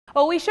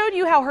Oh, we showed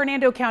you how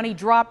Hernando County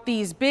dropped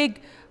these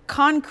big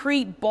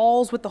concrete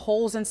balls with the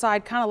holes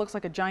inside. Kind of looks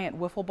like a giant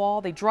wiffle ball.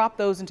 They dropped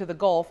those into the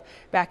Gulf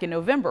back in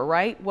November,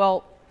 right?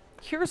 Well,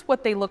 here's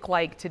what they look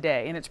like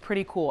today, and it's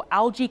pretty cool.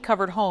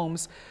 Algae-covered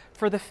homes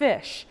for the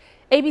fish.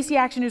 ABC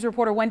Action News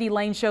reporter Wendy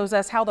Lane shows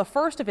us how the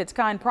first of its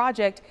kind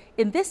project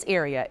in this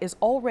area is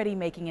already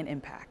making an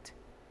impact.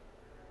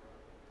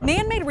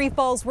 Man-made reef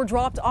balls were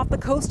dropped off the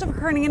coast of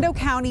Hernando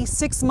County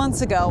 6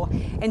 months ago,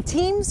 and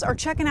teams are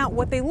checking out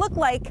what they look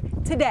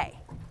like today.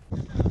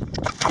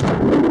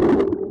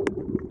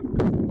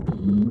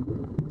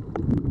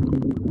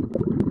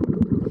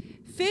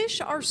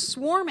 Fish are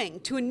swarming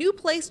to a new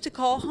place to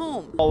call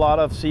home. A lot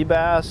of sea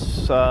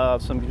bass,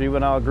 some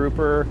juvenile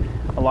grouper,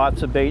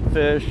 lots of bait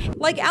fish.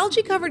 Like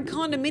algae-covered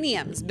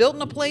condominiums built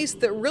in a place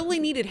that really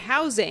needed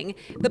housing,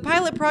 the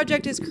pilot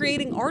project is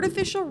creating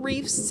artificial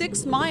reefs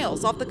 6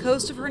 miles off the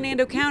coast of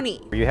Hernando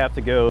County. You have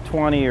to go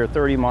 20 or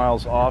 30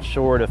 miles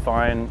offshore to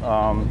find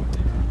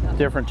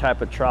different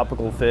type of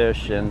tropical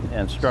fish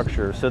and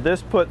structure. So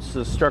this puts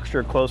the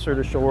structure closer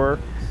to shore,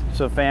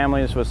 so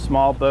families with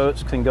small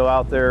boats can go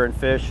out there and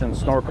fish and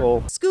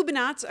snorkel. Scuba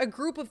Knots, a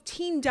group of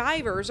teen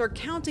divers, are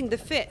counting the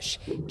fish,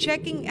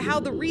 checking how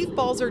the reef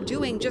balls are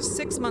doing just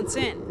 6 months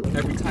in.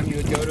 Every time you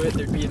would go to it,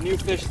 there'd be a new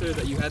fish there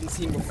that you hadn't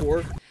seen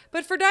before.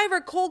 But for diver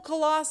Cole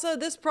Colassa,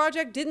 this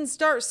project didn't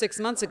start 6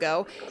 months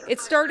ago. It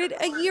started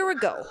a year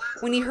ago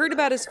when he heard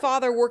about his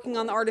father working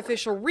on the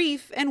artificial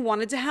reef and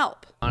wanted to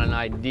help. On an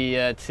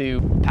idea to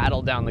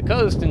paddle down the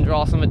coast and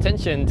draw some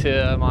attention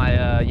to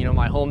my,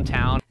 my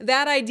hometown.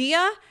 That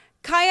idea?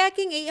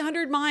 Kayaking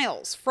 800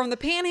 miles from the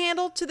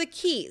Panhandle to the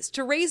Keys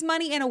to raise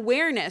money and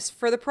awareness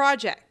for the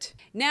project.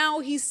 Now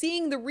he's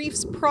seeing the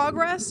reef's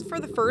progress for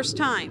the first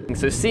time.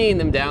 So seeing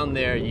them down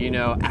there,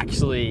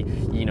 actually,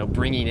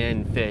 bringing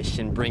in fish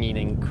and bringing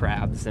in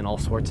crabs and all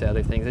sorts of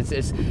other things,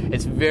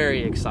 it's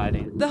very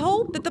exciting. The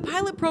hope that the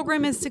pilot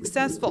program is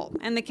successful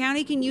and the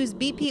county can use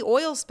BP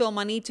oil spill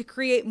money to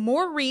create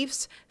more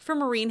reefs for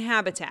marine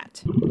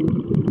habitat.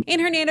 In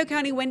Hernando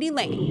County, Wendy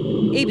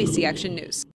Lane, ABC Action News.